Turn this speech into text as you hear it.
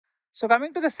So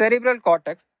coming to the cerebral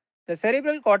cortex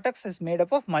is made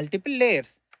up of multiple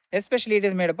layers. Especially it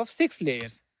is made up of 6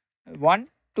 layers, 1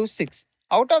 to 6.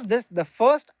 Out of this, the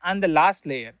first and the last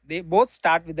layer, they both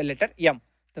start with the letter M.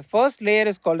 The first layer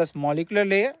is called as molecular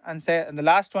layer and the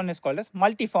last one is called as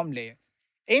multiform layer.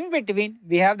 In between,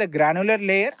 we have the granular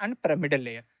layer and pyramidal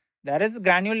layer. There is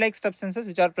granule-like substances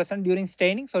which are present during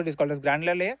staining, so it is called as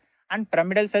granular layer, and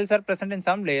pyramidal cells are present in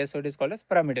some layers, so it is called as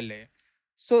pyramidal layer.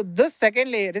 So this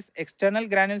second layer is external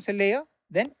granule cell layer,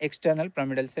 then external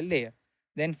pyramidal cell layer.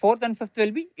 Then fourth and fifth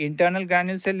will be internal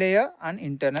granule cell layer and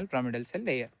internal pyramidal cell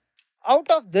layer. Out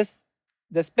of this,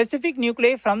 the specific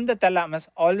nuclei from the thalamus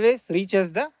always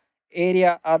reaches the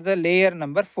area or the layer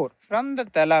number 4. From the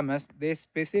thalamus, they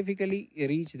specifically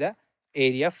reach the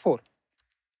area 4.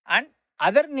 And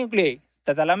other nuclei,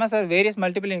 the thalamus has various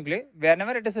multiple nuclei.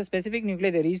 Whenever it is a specific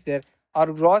nuclei, they reach there, or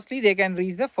grossly they can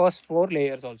reach the first 4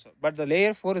 layers also. But the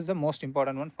layer 4 is the most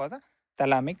important one for the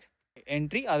thalamic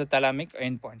entry or the thalamic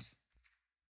endpoints.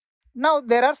 Now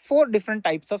there are 4 different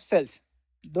types of cells.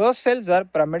 Those cells are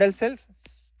pyramidal cells,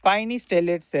 spiny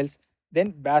stellate cells,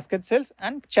 then basket cells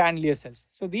and chandelier cells.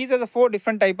 So these are the 4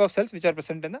 different type of cells which are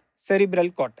present in the cerebral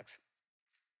cortex.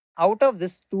 Out of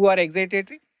this, 2 are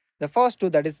excitatory. The first 2,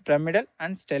 that is pyramidal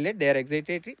and stellate, they are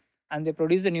excitatory and they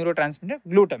produce the neurotransmitter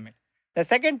glutamate. The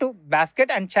second 2, basket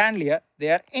and chandelier, they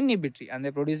are inhibitory and they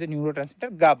produce the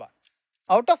neurotransmitter GABA.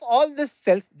 Out of all these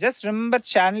cells, just remember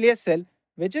chandelier cell,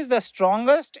 which is the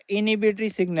strongest inhibitory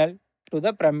signal to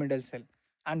the pyramidal cell.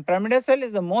 And pyramidal cell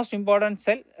is the most important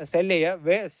cell layer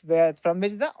from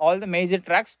which all the major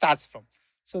tracks starts from.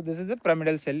 So this is the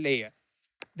pyramidal cell layer.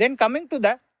 Then coming to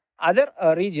the other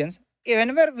regions,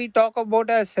 whenever we talk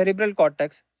about a cerebral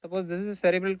cortex, suppose this is a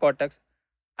cerebral cortex,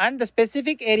 and the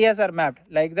specific areas are mapped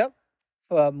like the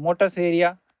motor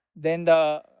area, then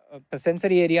the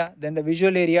sensory area, then the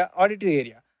visual area, auditory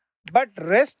area. But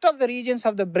rest of the regions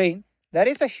of the brain, there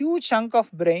is a huge chunk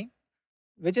of brain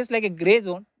which is like a gray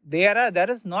zone. There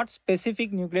is not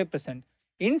specific nuclei present.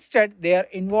 Instead, they are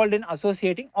involved in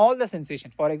associating all the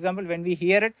sensation. For example, when we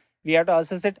hear it, we have to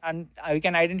assess it and we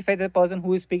can identify the person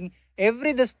who is speaking.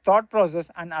 This thought process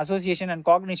and association and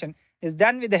cognition is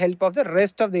done with the help of the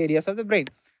rest of the areas of the brain.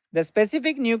 The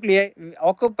specific nuclei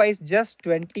occupies just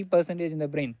 20% in the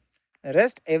brain. The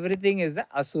rest, everything is the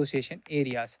association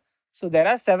areas. So there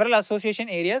are several association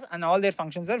areas and all their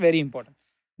functions are very important.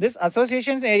 These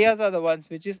associations areas are the ones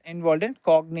which is involved in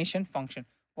cognition function.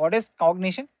 What is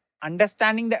cognition?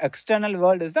 Understanding the external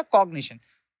world is the cognition.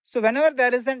 So whenever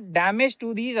there is a damage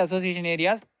to these association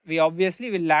areas, we obviously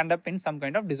will land up in some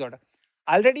kind of disorder.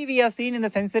 Already we have seen in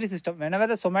the sensory system, whenever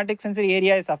the somatic sensory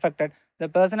area is affected, the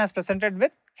person has presented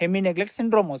with hemi-neglect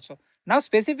syndrome also. Now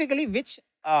specifically which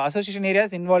association area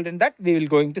is involved in that, we will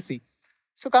going to see.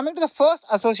 So coming to the first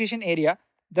association area,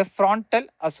 the frontal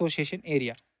association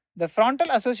area. The frontal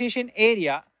association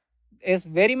area is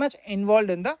very much involved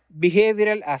in the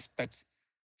behavioral aspects.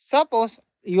 Suppose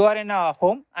you are in a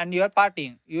home and you are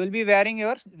partying. You will be wearing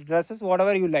your dresses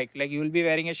whatever you like you will be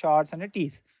wearing a shorts and a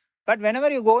tees. But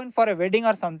whenever you go in for a wedding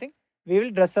or something, we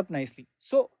will dress up nicely.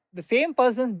 So the same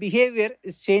person's behavior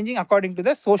is changing according to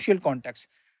the social context.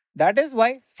 That is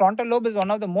why frontal lobe is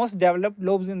one of the most developed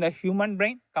lobes in the human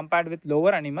brain compared with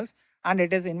lower animals, and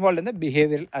it is involved in the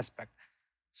behavioral aspect.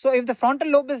 So if the frontal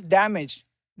lobe is damaged,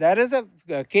 there is a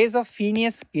case of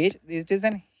Phineas Gage. It is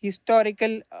an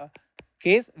historical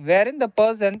case wherein the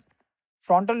person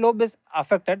frontal lobe is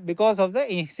affected because of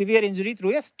the severe injury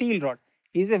through a steel rod.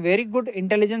 He is a very good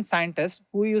intelligent scientist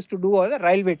who used to do all the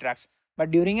railway tracks.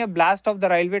 But during a blast of the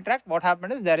railway track, what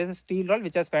happened is there is a steel rod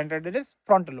which has penetrated his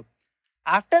frontal lobe.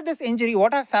 After this injury,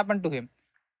 what has happened to him?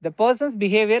 The person's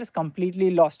behavior is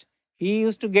completely lost. He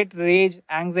used to get rage,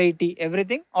 anxiety,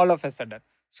 everything all of a sudden.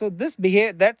 So this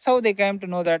behavior, that's how they came to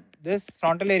know that this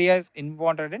frontal area is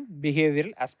involved in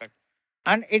behavioral aspect.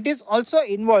 And it is also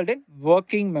involved in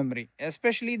working memory,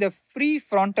 especially the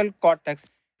prefrontal cortex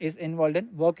is involved in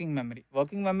working memory.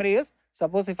 Working memory is,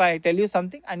 suppose if I tell you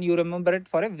something and you remember it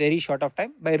for a very short of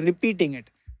time by repeating it,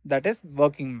 that is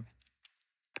working memory.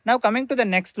 Now coming to the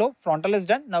next lobe, frontal is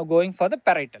done. Now going for the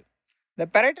parietal. The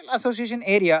parietal association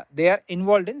area, they are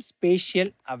involved in spatial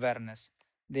awareness.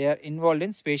 They are involved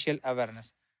in spatial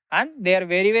awareness. And they are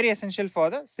very, very essential for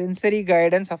the sensory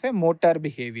guidance of a motor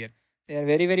behavior. They are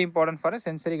very, very important for a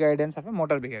sensory guidance of a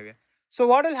motor behavior. So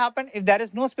what will happen if there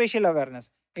is no spatial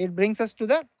awareness? It brings us to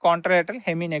the contralateral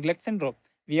hemi-neglect syndrome.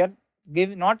 We are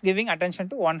not giving attention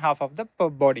to one half of the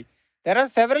body. There are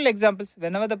several examples.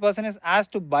 Whenever the person is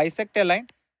asked to bisect a line,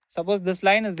 suppose this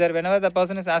line is there, whenever the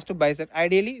person is asked to bisect,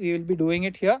 ideally we will be doing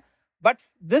it here. But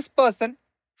this person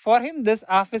For him, this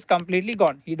half is completely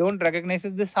gone. He don't recognize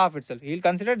this half itself. He'll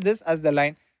consider this as the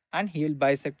line and he will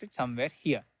bisect it somewhere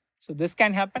here. So this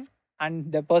can happen,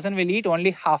 and the person will eat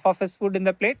only half of his food in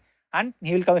the plate, and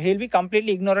he'll be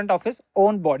completely ignorant of his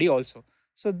own body also.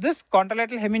 So this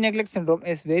contralateral hemineglect syndrome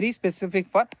is very specific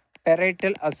for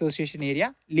parietal association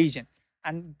area lesion,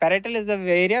 and parietal is the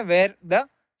area where the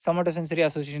somatosensory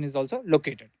association is also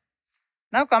located.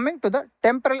 Now coming to the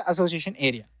temporal association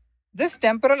area. This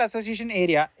temporal association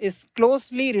area is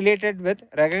closely related with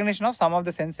recognition of some of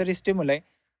the sensory stimuli,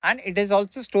 and it is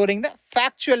also storing the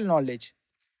factual knowledge.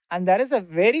 And there is a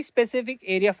very specific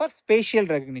area for spatial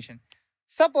recognition.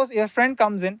 Suppose your friend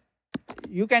comes in,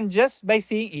 you can just by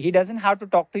seeing, he doesn't have to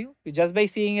talk to you, just by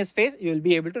seeing his face, you will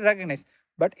be able to recognize.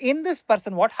 But in this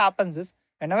person, what happens is,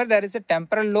 whenever there is a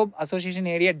temporal lobe association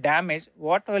area damage,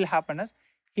 what will happen is,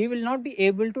 he will not be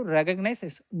able to recognize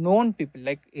his known people,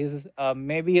 like his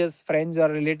maybe his friends or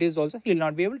relatives also, he will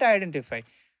not be able to identify.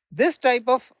 This type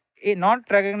of not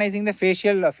recognizing the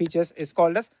facial features is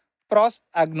called as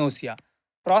prosopagnosia.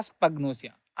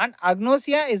 Prosopagnosia. And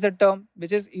agnosia is the term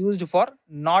which is used for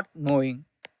not knowing.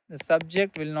 The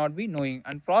subject will not be knowing.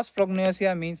 And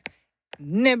prosopagnosia means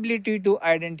inability to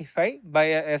identify by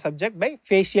a subject by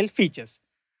facial features.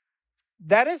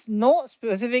 There is no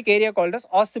specific area called as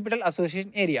occipital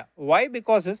association area. Why?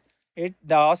 Because the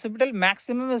occipital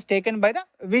maximum is taken by the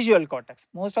visual cortex.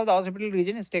 Most of the occipital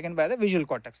region is taken by the visual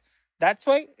cortex. That's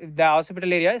why the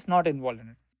occipital area is not involved in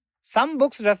it. Some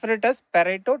books refer it as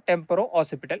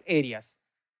parieto-temporo-occipital areas.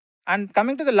 And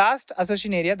coming to the last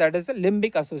association area, that is the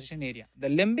limbic association area. The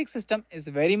limbic system is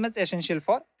very much essential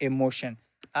for emotion.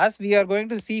 As we are going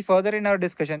to see further in our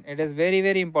discussion, it is very,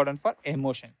 very important for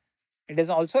emotion. It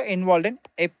is also involved in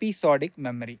episodic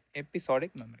memory.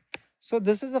 So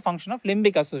this is the function of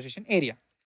limbic association area.